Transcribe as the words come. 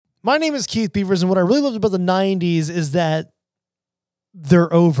My name is Keith Beavers, and what I really loved about the 90s is that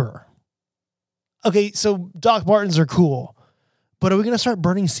they're over. Okay, so Doc Martens are cool, but are we going to start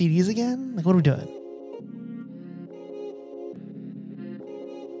burning CDs again? Like, what are we doing?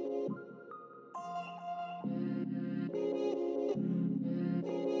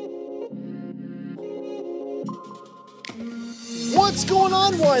 What's going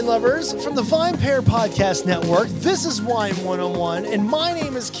on, wine lovers? From the VinePair Podcast Network, this is Wine 101, and my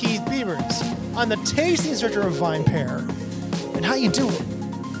name is Keith Beavers. I'm the tasting instructor of VinePair. And how you doing?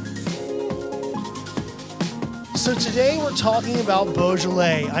 So today we're talking about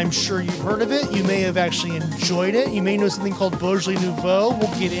Beaujolais. I'm sure you've heard of it. You may have actually enjoyed it. You may know something called Beaujolais Nouveau.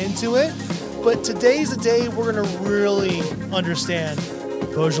 We'll get into it. But today's the day we're going to really understand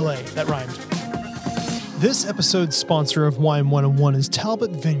Beaujolais. That rhymed. This episode's sponsor of Wine 101 is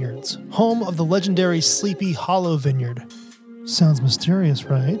Talbot Vineyards, home of the legendary Sleepy Hollow Vineyard. Sounds mysterious,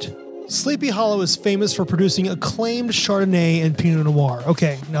 right? Sleepy Hollow is famous for producing acclaimed Chardonnay and Pinot Noir.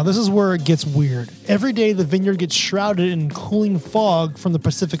 Okay, now this is where it gets weird. Every day the vineyard gets shrouded in cooling fog from the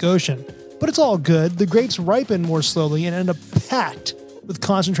Pacific Ocean. But it's all good. The grapes ripen more slowly and end up packed with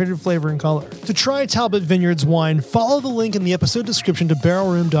concentrated flavor and color. To try Talbot Vineyards wine, follow the link in the episode description to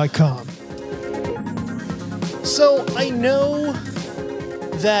barrelroom.com. So I know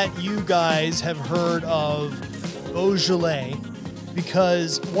that you guys have heard of Beaujolais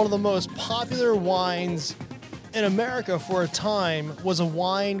because one of the most popular wines in America for a time was a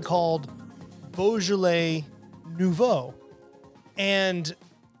wine called Beaujolais Nouveau. And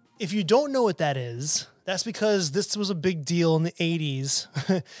if you don't know what that is, that's because this was a big deal in the 80s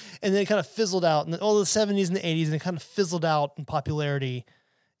and then it kind of fizzled out in the 70s and the 80s, and it kind of fizzled out in popularity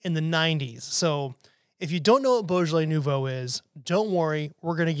in the 90s. So if you don't know what Beaujolais Nouveau is, don't worry,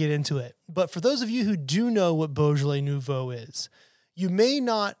 we're going to get into it. But for those of you who do know what Beaujolais Nouveau is, you may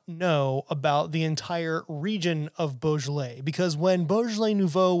not know about the entire region of Beaujolais, because when Beaujolais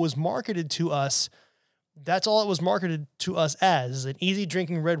Nouveau was marketed to us, that's all it was marketed to us as, an easy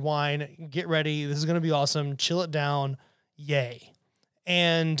drinking red wine. Get ready. This is going to be awesome. Chill it down. Yay.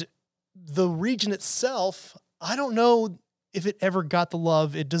 And the region itself, I don't know if it ever got the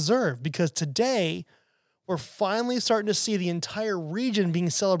love it deserved, because today we're finally starting to see the entire region being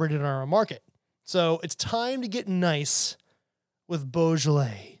celebrated in our market. So it's time to get nice with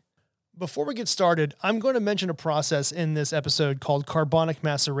Beaujolais. Before we get started, I'm going to mention a process in this episode called carbonic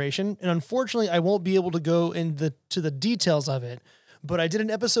maceration. And unfortunately, I won't be able to go into the details of it, but I did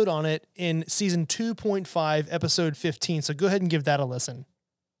an episode on it in season 2.5, episode 15. So go ahead and give that a listen.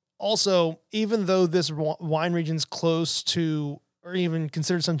 Also, even though this wine region's close to, or even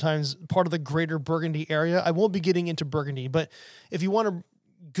considered sometimes part of the greater Burgundy area, I won't be getting into Burgundy, but if you want a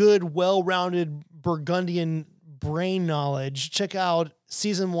good, well-rounded Burgundian brain knowledge, check out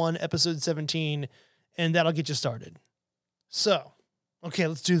season 1, episode 17, and that'll get you started. So, okay,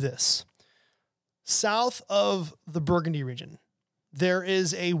 let's do this. South of the Burgundy region, there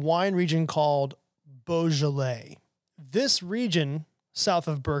is a wine region called Beaujolais. This region, south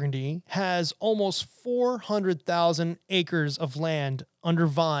of Burgundy, has almost 400,000 acres of land under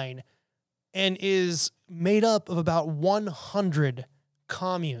vine and is made up of about 100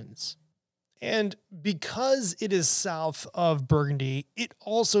 communes. And because it is south of Burgundy, it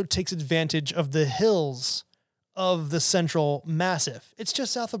also takes advantage of the hills of the Central Massif. It's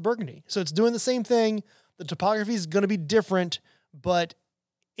just south of Burgundy. So it's doing the same thing. The topography is going to be different, but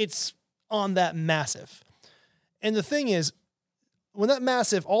it's on that massif. And the thing is, when that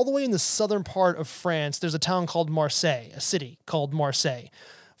massif, all the way in the southern part of France, there's a town called Marseille, a city called Marseille.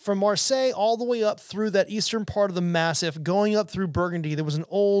 From Marseille all the way up through that eastern part of the massif, going up through Burgundy, there was an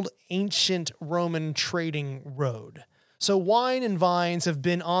old ancient Roman trading road. So wine and vines have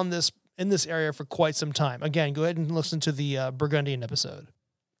been in this area for quite some time. Again, go ahead and listen to the Burgundian episode.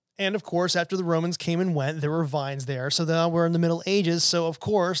 And of course, after the Romans came and went, there were vines there. So now we're in the Middle Ages. So of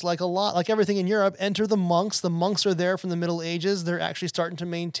course, like everything in Europe, enter the monks. The monks are there from the Middle Ages. They're actually starting to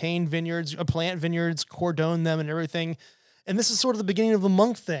maintain vineyards, plant vineyards, cordon them and everything. And this is sort of the beginning of the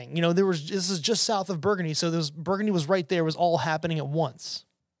monk thing. You know, this is just south of Burgundy. So Burgundy was right there. It was all happening at once.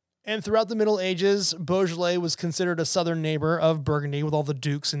 And throughout the Middle Ages, Beaujolais was considered a southern neighbor of Burgundy with all the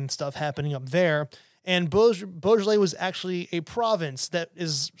dukes and stuff happening up there. And Beaujolais was actually a province that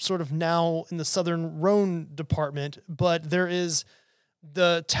is sort of now in the southern Rhone department, but there is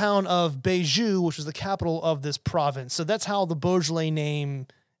the town of Béjus, which is the capital of this province. So that's how the Beaujolais name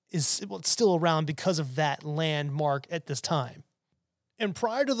is still around, because of that landmark at this time. And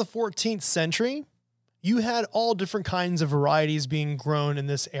prior to the 14th century, you had all different kinds of varieties being grown in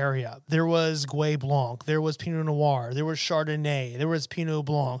this area. There was Gouais Blanc, there was Pinot Noir, there was Chardonnay, there was Pinot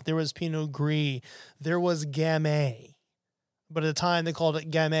Blanc, there was Pinot Gris, there was Gamay. But at the time they called it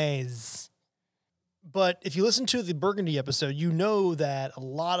Gamay. But if you listen to the Burgundy episode, you know that a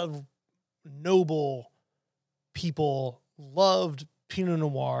lot of noble people loved Pinot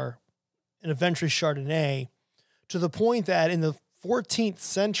Noir and eventually Chardonnay, to the point that in the 14th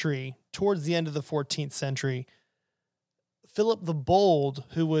century, towards the end of the 14th century, Philip the Bold,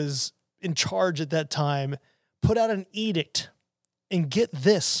 who was in charge at that time, put out an edict, and get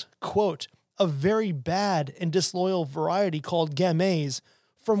this, quote, "a very bad and disloyal variety called Gamay,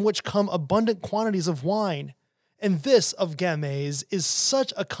 from which come abundant quantities of wine. And this of Gamay is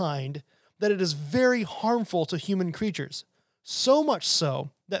such a kind that it is very harmful to human creatures. So much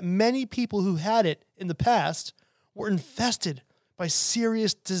so that many people who had it in the past were infested by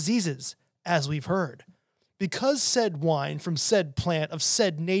serious diseases, as we've heard. Because said wine from said plant of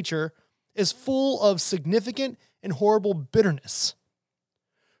said nature is full of significant and horrible bitterness.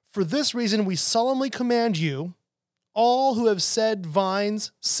 For this reason, we solemnly command you, all who have said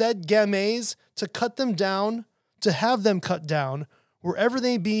vines, said Gamay, to cut them down, to have them cut down, wherever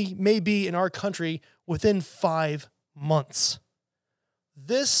they may be in our country within 5 months."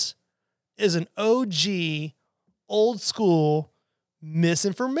 This is an OG, old school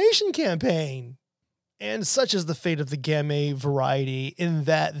misinformation campaign. And such is the fate of the Gamay variety, in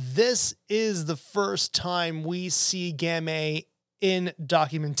that this is the first time we see Gamay in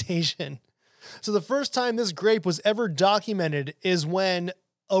documentation. So the first time this grape was ever documented is when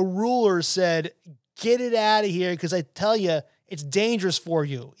a ruler said, "Get it out of here, because I tell you, it's dangerous for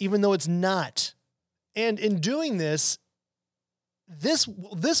you," even though it's not. And in doing this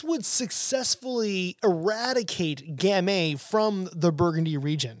would successfully eradicate Gamay from the Burgundy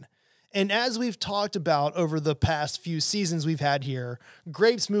region. And as we've talked about over the past few seasons we've had here,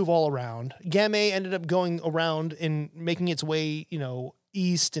 grapes move all around. Gamay ended up going around and making its way,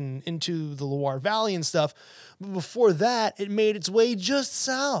 east and into the Loire Valley and stuff. But before that, it made its way just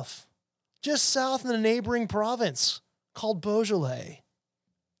south in a neighboring province called Beaujolais.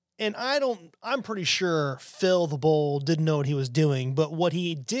 And I'm pretty sure Phil the Bold didn't know what he was doing, but what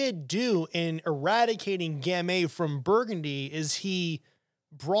he did do in eradicating Gamay from Burgundy is he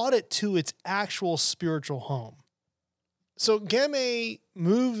brought it to its actual spiritual home. So Gamay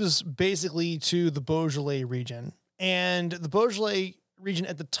moves basically to the Beaujolais region, and the Beaujolais region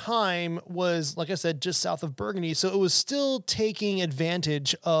at the time was, like I said, just south of Burgundy, so it was still taking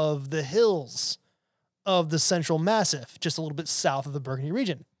advantage of the hills of the Central Massif, just a little bit south of the Burgundy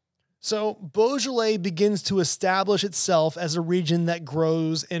region. So Beaujolais begins to establish itself as a region that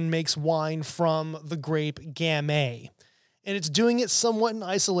grows and makes wine from the grape Gamay. And it's doing it somewhat in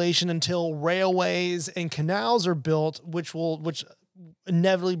isolation until railways and canals are built, which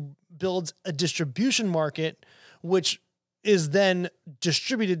inevitably builds a distribution market, which is then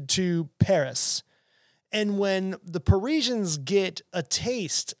distributed to Paris. And when the Parisians get a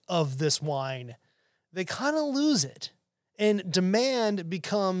taste of this wine, they kind of lose it. And demand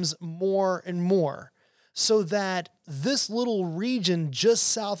becomes more and more, so that this little region just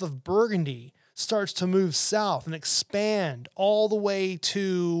south of Burgundy starts to move south and expand all the way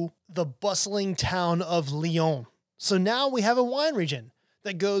to the bustling town of Lyon. So now we have a wine region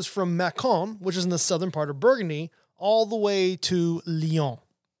that goes from Mâcon, which is in the southern part of Burgundy, all the way to Lyon.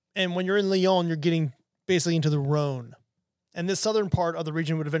 And when you're in Lyon, you're getting basically into the Rhone. And this southern part of the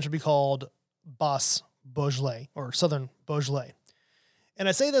region would eventually be called Basse Beaujolais, or Southern Beaujolais. And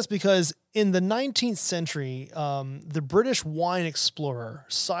I say this because in the 19th century, the British wine explorer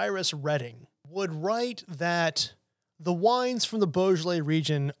Cyrus Redding would write that the wines from the Beaujolais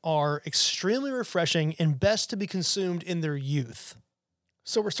region are extremely refreshing and best to be consumed in their youth.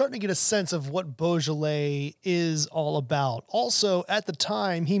 So we're starting to get a sense of what Beaujolais is all about. Also, at the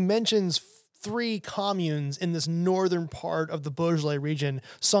time, he mentions 3 communes in this northern part of the Beaujolais region: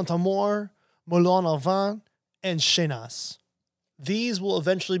 Saint-Amour, Moulin-à-Vent, and Chenas. These will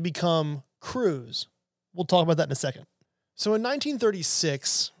eventually become crus. We'll talk about that in a second. So in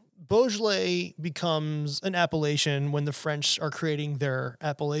 1936, Beaujolais becomes an appellation when the French are creating their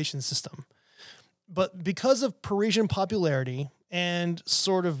appellation system. But because of Parisian popularity and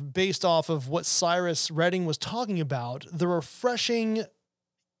sort of based off of what Cyrus Redding was talking about, the refreshing,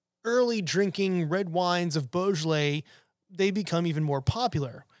 early drinking red wines of Beaujolais, they become even more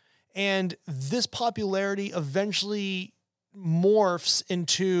popular. And this popularity eventually morphs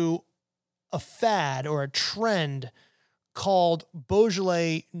into a fad or a trend called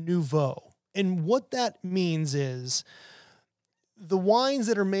Beaujolais Nouveau. And what that means is The wines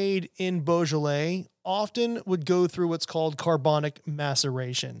that are made in Beaujolais often would go through what's called carbonic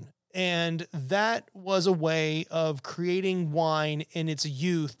maceration. And that was a way of creating wine in its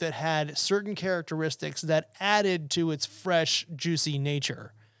youth that had certain characteristics that added to its fresh, juicy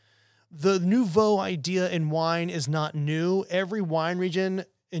nature. The nouveau idea in wine is not new. Every wine region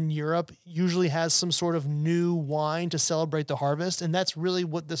in Europe usually has some sort of new wine to celebrate the harvest, and that's really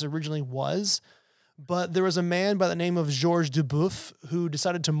what this originally was. But there was a man by the name of Georges Duboeuf who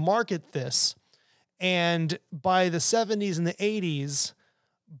decided to market this, and by the 70s and the 80s,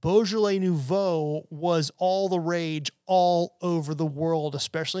 Beaujolais Nouveau was all the rage all over the world,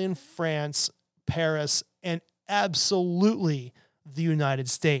 especially in France, Paris, and absolutely the United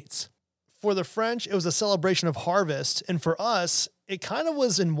States. For the French, it was a celebration of harvest. And for us, it kind of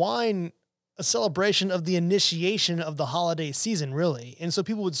was in wine a celebration of the initiation of the holiday season, really. And so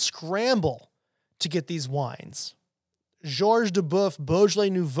people would scramble to get these wines. Georges Duboeuf Beaujolais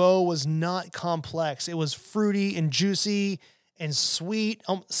Nouveau was not complex. It was fruity and juicy and sweet,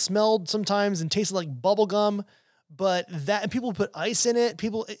 smelled sometimes and tasted like bubble gum. But that, and people put ice in it.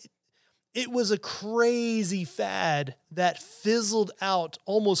 It was a crazy fad that fizzled out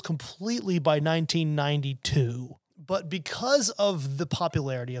almost completely by 1992. But because of the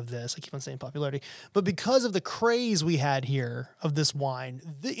popularity of this, I keep on saying popularity, but because of the craze we had here of this wine,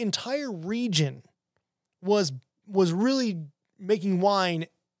 the entire region was really making wine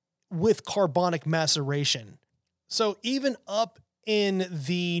with carbonic maceration. So even up in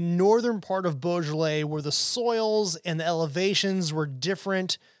the northern part of Beaujolais, where the soils and the elevations were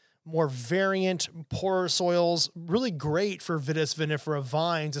different, more variant, poorer soils, really great for Vitis vinifera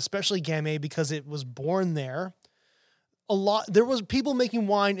vines, especially Gamay, because it was born there. There was people making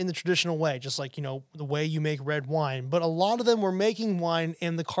wine in the traditional way, just like, the way you make red wine, but a lot of them were making wine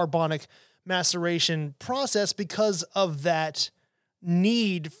in the carbonic maceration process because of that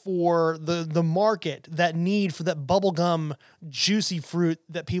need for the market, that need for that bubblegum juicy fruit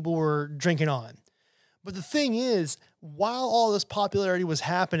that people were drinking on. But the thing is, while all this popularity was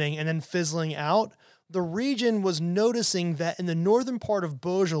happening and then fizzling out, the region was noticing that in the northern part of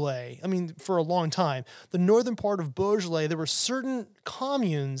Beaujolais, for a long time, the northern part of Beaujolais, there were certain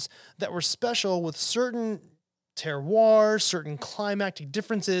communes that were special with certain terroirs, certain climatic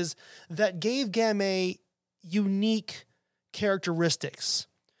differences that gave Gamay unique characteristics.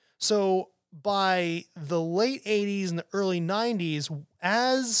 So by the late 80s and the early 90s,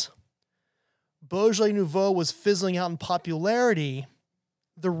 as Beaujolais Nouveau was fizzling out in popularity,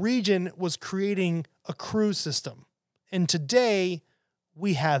 the region was creating a cru system. And today,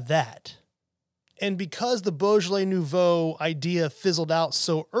 we have that. And because the Beaujolais Nouveau idea fizzled out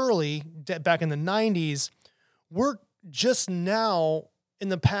so early, back in the 90s, we're just now, in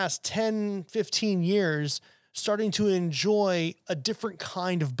the past 10, 15 years, starting to enjoy a different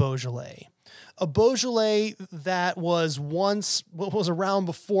kind of Beaujolais. A Beaujolais that was around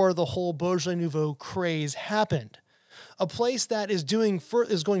before the whole Beaujolais Nouveau craze happened. A place that is going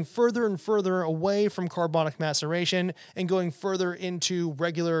further and further away from carbonic maceration and going further into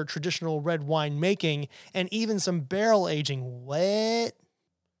regular traditional red wine making and even some barrel aging. What?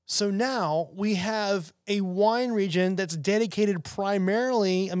 So now we have a wine region that's dedicated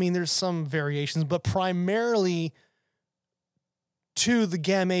primarily, there's some variations, but primarily to the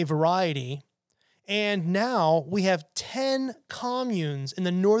Gamay variety. And now we have 10 communes in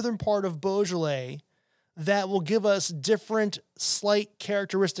the northern part of Beaujolais that will give us different slight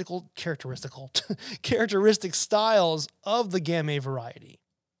characteristic styles of the Gamay variety.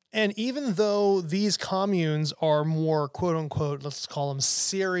 And even though these communes are more, quote unquote, let's call them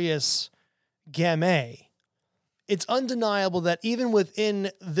serious Gamay, it's undeniable that even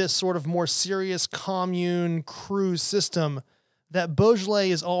within this sort of more serious commune cru system, that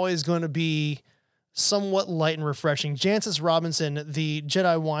Beaujolais is always going to be somewhat light and refreshing. Jancis Robinson, the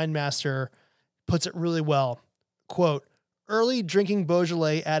Jedi wine master, puts it really well. Quote, "Early drinking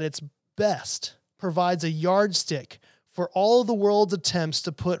Beaujolais at its best provides a yardstick for all of the world's attempts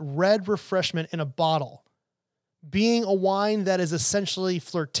to put red refreshment in a bottle. Being a wine that is essentially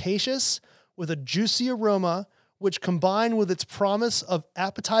flirtatious with a juicy aroma, which combined with its promise of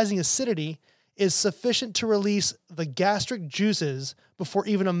appetizing acidity is sufficient to release the gastric juices before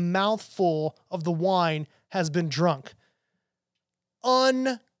even a mouthful of the wine has been drunk."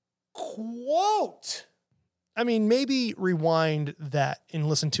 Unquote. Maybe rewind that and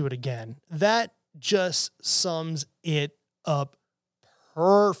listen to it again. That just sums it up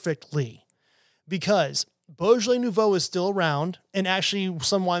perfectly, because Beaujolais Nouveau is still around, and actually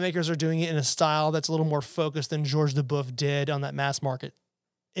some winemakers are doing it in a style that's a little more focused than Georges Duboeuf did on that mass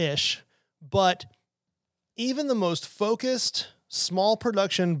market-ish. But even the most focused small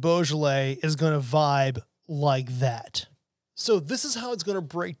production Beaujolais is going to vibe like that. So this is how it's going to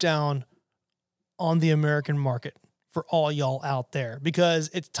break down on the American market for all y'all out there, because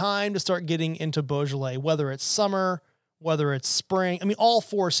it's time to start getting into Beaujolais, whether it's summer, whether it's spring. I mean, all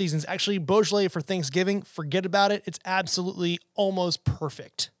 4 seasons. Actually, Beaujolais for Thanksgiving, forget about it. It's absolutely almost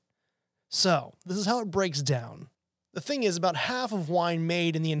perfect. So this is how it breaks down. The thing is, about half of wine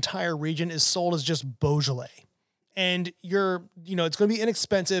made in the entire region is sold as just Beaujolais. And it's going to be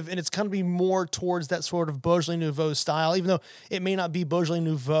inexpensive, and it's going to be more towards that sort of Beaujolais Nouveau style, even though it may not be Beaujolais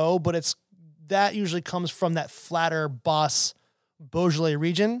Nouveau, but that usually comes from that flatter Boss Beaujolais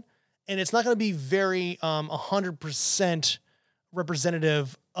region. And it's not going to be very 100%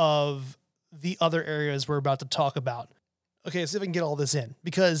 representative of the other areas we're about to talk about. Okay, let's see if I can get all this in,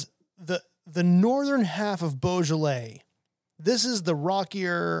 because the northern half of Beaujolais, this is the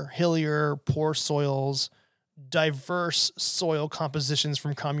rockier, hillier, poor soils, diverse soil compositions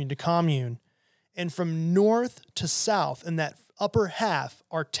from commune to commune. And from north to south in that upper half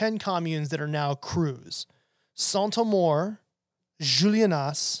are 10 communes that are now crus. Saint-Amour,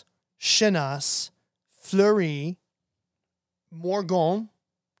 Julianas, Chenas, Fleury, Morgon,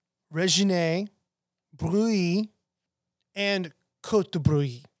 Regine, Bruy, and Côte de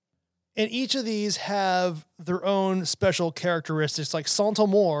Bruy. And each of these have their own special characteristics. Like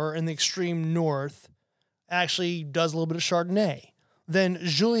Saint-Amour in the extreme north actually does a little bit of Chardonnay. Then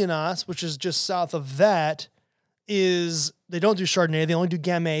Julianas, which is just south of that, they don't do Chardonnay, they only do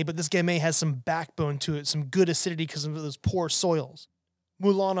Gamay, but this Gamay has some backbone to it, some good acidity because of those poor soils.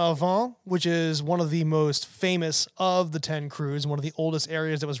 Moulin-à-Vent, which is one of the most famous of the 10 crus, one of the oldest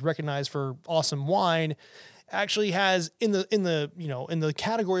areas that was recognized for awesome wine, actually has in the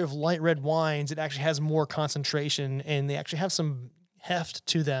category of light red wines, it actually has more concentration, and they actually have some heft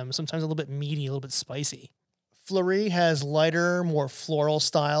to them, sometimes a little bit meaty, a little bit spicy. Fleury has lighter, more floral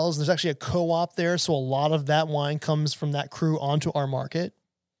styles. There's actually a co-op there, so a lot of that wine comes from that cru onto our market.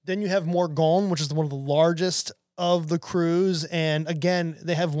 Then you have Morgon, which is one of the largest of the crus, and again,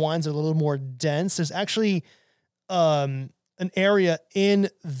 they have wines that are a little more dense. There's actually an area in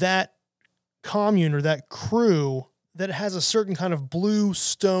that commune or that cru that has a certain kind of blue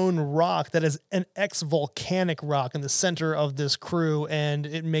stone rock that is an ex-volcanic rock in the center of this cru, and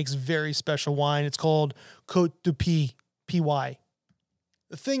it makes very special wine. It's called Côte de Py, P-Y.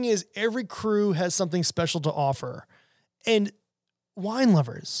 The thing is, every cru has something special to offer. And wine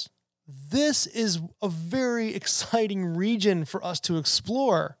lovers, this is a very exciting region for us to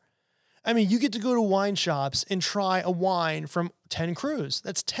explore. I mean, you get to go to wine shops and try a wine from 10 crus.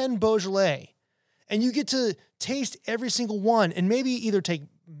 That's 10 Beaujolais. And you get to taste every single one and maybe either take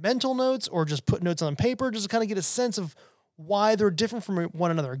mental notes or just put notes on paper just to kind of get a sense of why they're different from one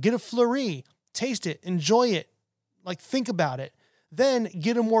another. Get a Fleury, taste it, enjoy it, like think about it. Then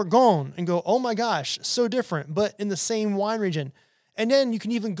get a Morgon and go, oh my gosh, so different, but in the same wine region. And then you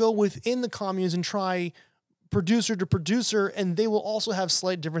can even go within the communes and try producer to producer, and they will also have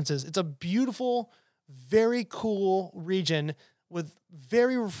slight differences. It's a beautiful, very cool region with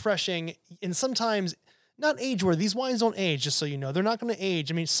very refreshing and sometimes not age-worthy. These wines don't age, just so you know. They're not going to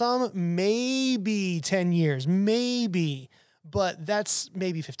age. I mean, some maybe 10 years, maybe, but that's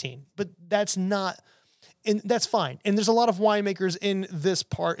maybe 15. But that's not, and that's fine. And there's a lot of winemakers in this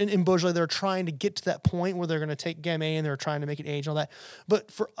part, in Beaujolais, that are trying to get to that point where they're going to take Gamay and they're trying to make it age and all that.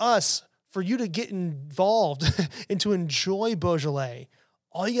 But for us, for you to get involved and to enjoy Beaujolais,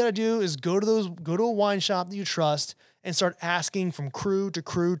 all you got to do is go to a wine shop that you trust and start asking from cru to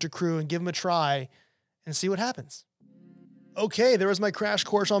cru to cru and give them a try and see what happens. Okay, there was my crash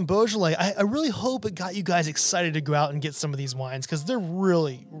course on Beaujolais. I really hope it got you guys excited to go out and get some of these wines because they're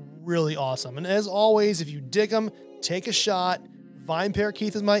really, really awesome. And as always, if you dig them, take a shot. VinePair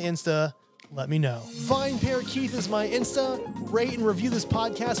Keith is my Insta. Let me know. VinePair Keith is my Insta. Rate and review this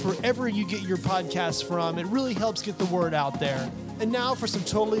podcast wherever you get your podcasts from. It really helps get the word out there. And now for some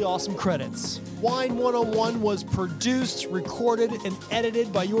totally awesome credits. Wine 101 was produced, recorded, and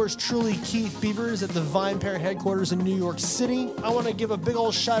edited by yours truly, Keith Beavers, at the VinePair headquarters in New York City. I want to give a big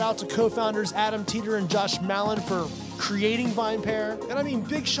old shout out to co-founders Adam Teeter and Josh Mallon for creating VinePair. And I mean,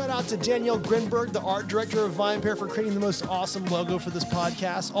 big shout out to Danielle Grinberg, the art director of VinePair, for creating the most awesome logo for this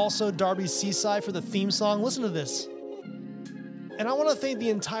podcast. Also, Darby Seaside for the theme song. Listen to this. And I want to thank the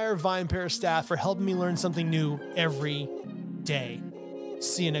entire VinePair staff for helping me learn something new every day.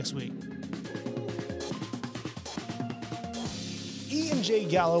 See you next week. E&J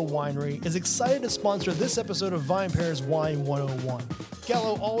Gallo Winery is excited to sponsor this episode of VinePair's Wine 101.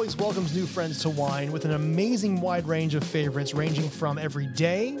 Gallo always welcomes new friends to wine with an amazing wide range of favorites ranging from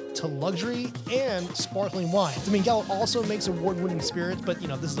everyday to luxury and sparkling wines. I mean, Gallo also makes award-winning spirits, but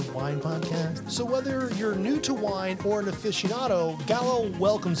this is a wine podcast. So whether you're new to wine or an aficionado, Gallo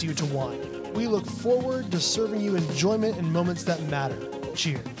welcomes you to wine. We look forward to serving you enjoyment in moments that matter.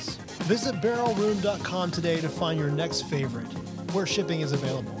 Cheers. Visit barrelroom.com today to find your next favorite, where shipping is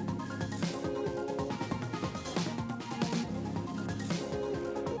available.